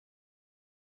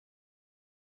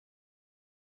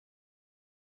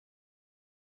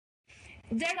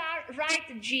there are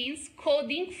right genes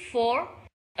coding for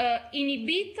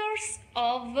inhibitors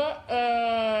of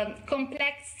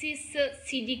complexes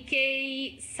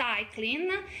CDK cyclin,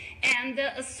 and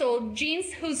so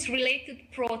genes whose related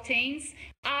proteins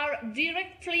are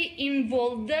directly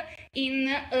involved in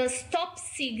stop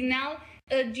signal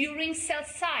during cell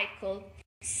cycle.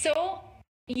 So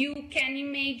you can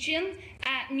imagine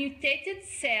a mutated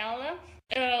cell,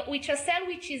 which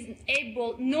is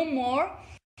able no more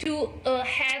to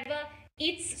have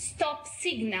its stop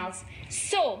signals.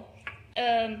 So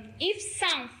if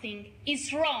something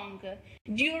is wrong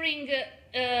during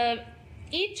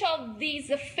each of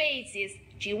these phases,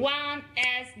 G1,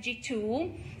 S,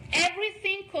 G2,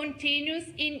 everything continues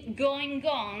in going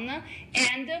on,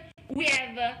 and we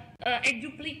have a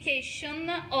duplication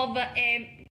of a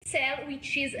cell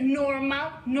which is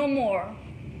normal no more.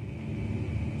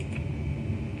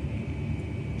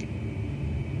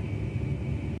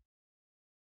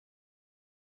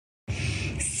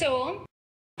 So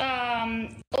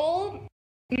all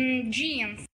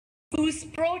genes whose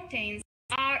proteins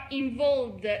are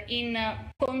involved in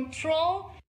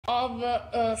control of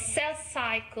cell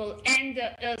cycle and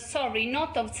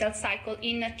not of cell cycle,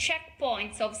 in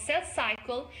checkpoints of cell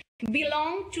cycle,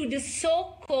 belong to the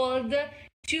so-called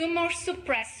tumor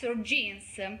suppressor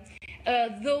genes.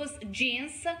 Those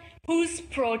genes whose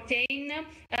protein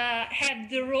have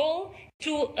the role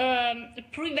to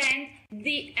prevent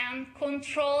the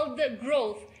uncontrolled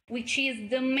growth, which is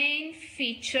the main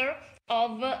feature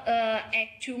of a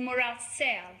tumoral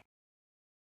cell.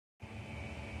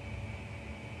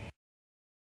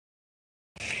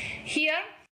 Here,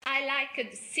 I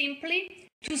like simply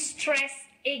to stress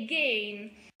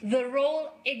again the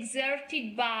role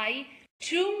exerted by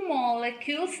two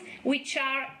molecules which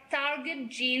are target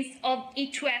genes of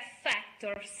E2F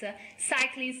factors,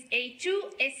 cyclins A2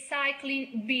 and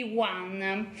cyclin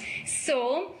B1.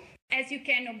 So, as you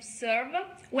can observe,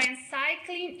 when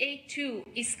cyclin A2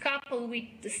 is coupled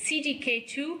with the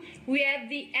CDK2, we have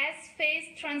the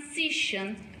S-phase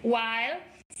transition, while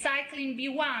cyclin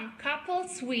B1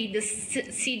 couples with the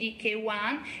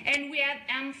CDK1, and we have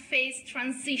M-phase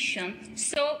transition.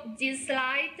 So this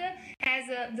slide has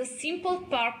the simple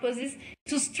purposes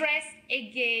to stress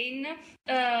again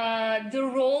the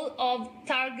role of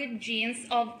target genes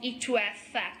of E2F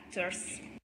factors.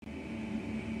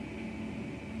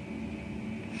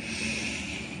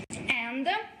 And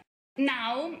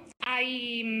now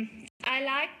I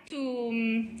like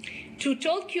to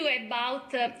talk you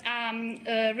about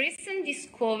a recent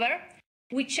discovery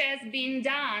which has been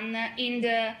done in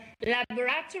the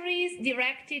laboratories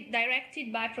directed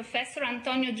by Professor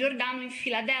Antonio Giordano in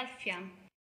Philadelphia.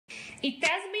 It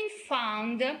has been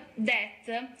found that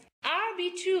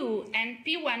RB2 and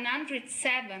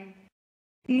P107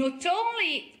 not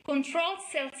only control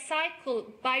cell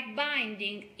cycle by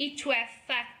binding E2F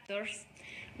factors,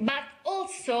 but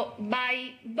also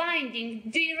by binding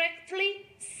directly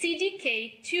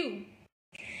CDK2.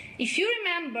 If you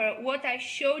remember what I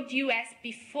showed you as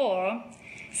before,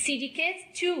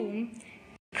 CDK2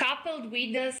 coupled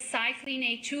with the cyclin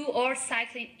A2 or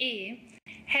cyclin A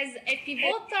has a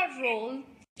pivotal role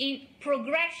in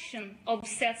progression of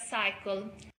cell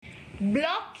cycle.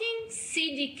 Blocking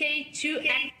CDK2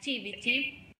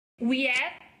 activity, we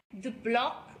have the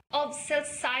block of cell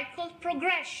cycle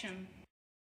progression.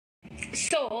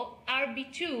 So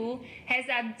RB2 has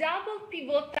a double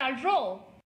pivotal role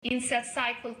in cell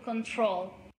cycle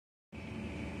control.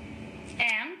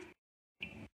 And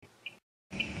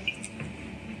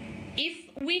if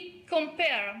we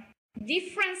compare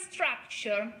different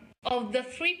structure of the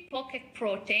three pocket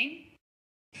protein,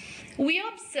 we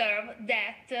observe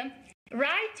that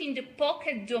right in the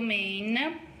pocket domain,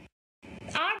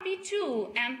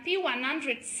 RB2 and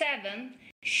P107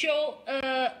 show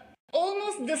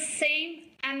almost the same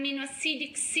amino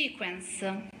acidic sequence.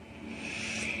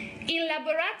 In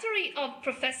laboratory of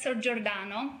Professor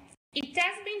Giordano, it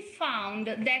has been found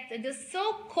that the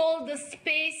so-called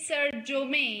spacer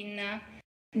domain,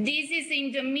 this is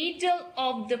in the middle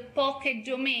of the pocket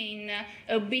domain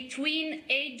between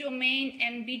A domain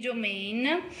and B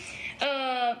domain,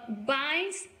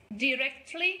 binds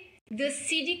directly the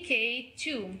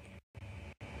CDK2.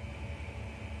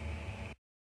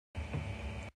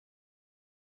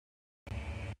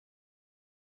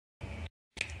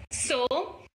 So,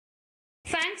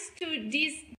 thanks to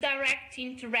this direct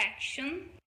interaction,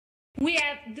 we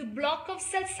have the block of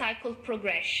cell cycle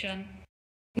progression.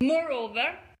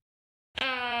 Moreover,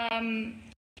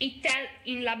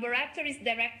 in laboratories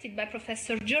directed by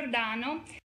Professor Giordano,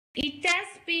 it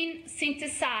has been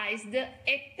synthesized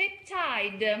a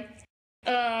peptide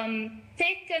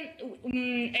taken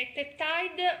a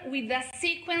peptide with a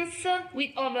sequence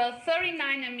with over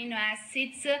 39 amino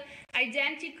acids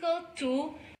identical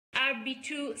to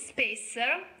RB2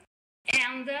 spacer,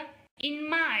 and in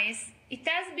mice it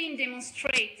has been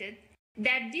demonstrated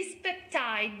that this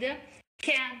peptide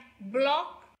can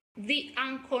block the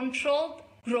uncontrolled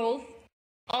growth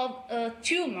of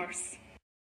tumors.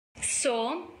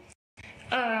 So,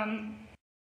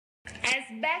 as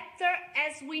better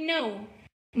as we know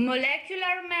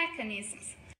molecular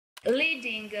mechanisms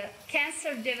leading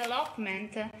cancer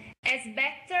development, as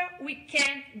better we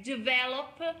can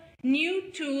develop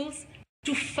new tools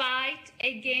to fight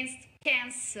against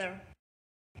cancer.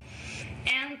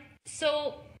 And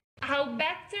so, how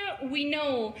better we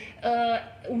know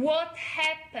what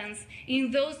happens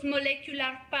in those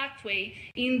molecular pathways,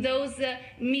 in those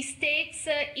mistakes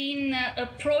in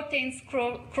proteins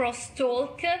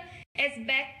crosstalk, as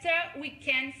better we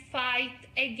can fight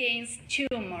against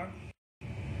tumor.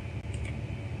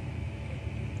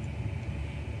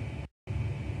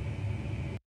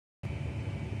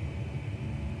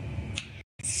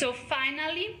 So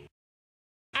finally,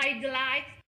 I'd like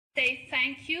to say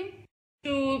thank you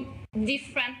to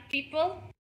different people.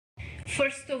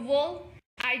 First of all,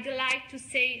 I'd like to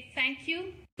say thank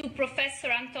you to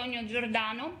Professor Antonio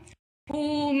Giordano,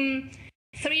 who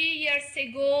 3 years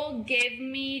ago gave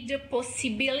me the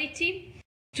possibility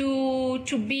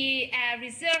to be a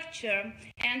researcher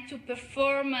and to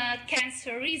perform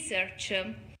cancer research.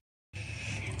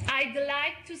 I'd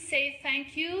like to say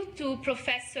thank you to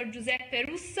Professor Giuseppe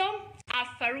Russo,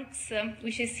 Alpha Rux,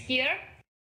 which is here,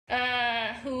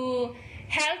 who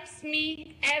helps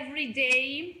me every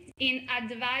day in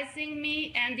advising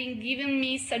me and in giving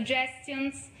me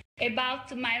suggestions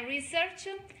about my research,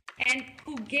 and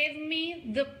who gave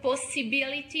me the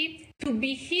possibility to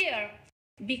be here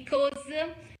because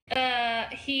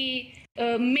he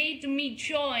made me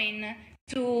join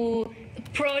to a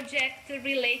project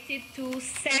related to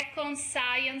Second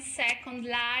Science, Second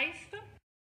Life.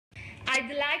 I'd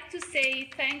like to say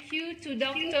thank you to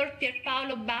Dr.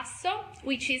 Pierpaolo Basso,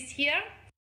 which is here,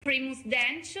 Primus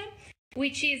Dench,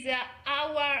 which is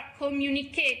our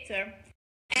communicator.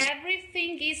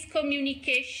 Everything is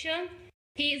communication.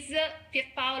 He's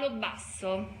Pierpaolo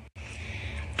Basso.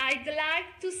 I'd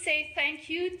like to say thank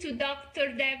you to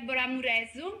Dr. Deborah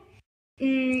Murezu,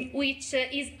 which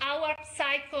is our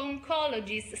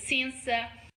psycho-oncologist, since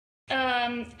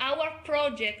our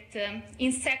project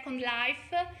in Second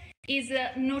Life is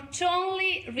not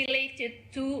only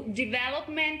related to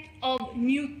development of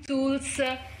new tools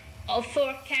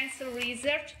for cancer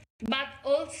research, but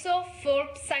also for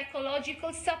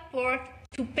psychological support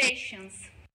to patients.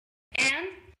 And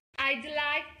I'd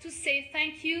like to say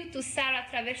thank you to Sara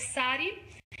Traversari,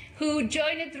 who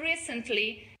joined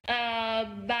recently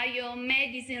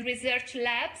Biomedicine Research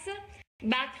Labs,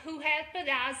 but who helped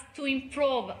us to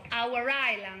improve our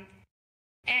island.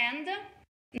 And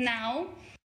now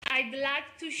I'd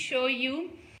like to show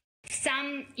you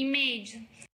some image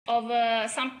of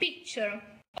some picture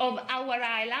of our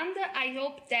island. I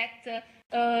hope that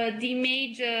the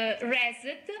image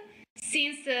reset,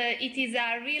 since it is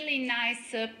a really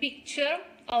nice picture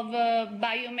of a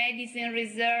biomedicine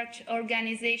research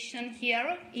organization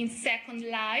here in Second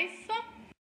Life.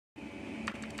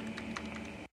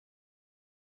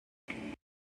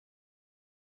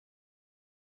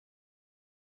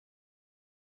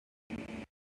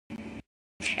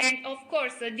 And of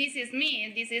course, this is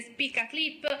me, this is Pica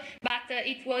Clip, but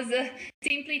it was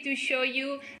simply to show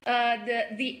you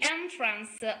the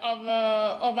entrance of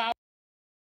our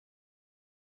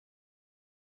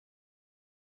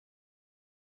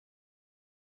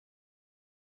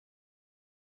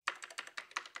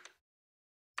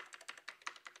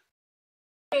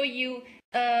show you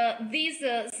this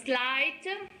slide.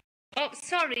 Oh,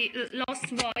 sorry, lost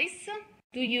voice.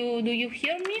 Do you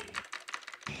hear me?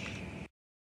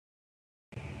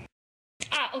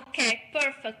 Ah, okay,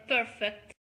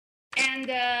 perfect. And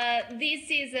this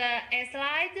is a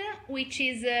slide which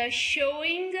is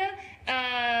showing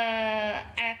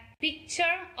a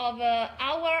picture of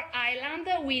our island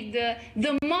with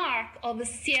the mark of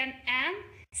CNN.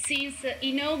 Since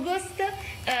in August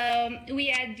we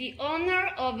had the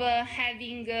honor of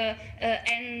having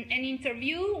an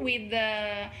interview with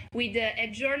a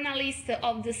journalist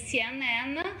of the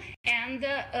CNN and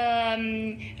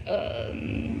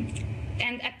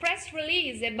a press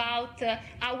release about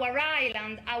our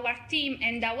island, our team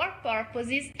and our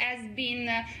purposes has been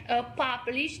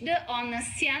published on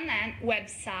CNN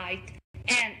website.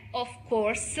 And of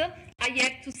course, I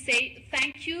have to say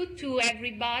thank you to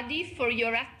everybody for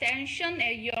your attention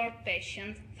and your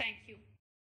patience. Thank you.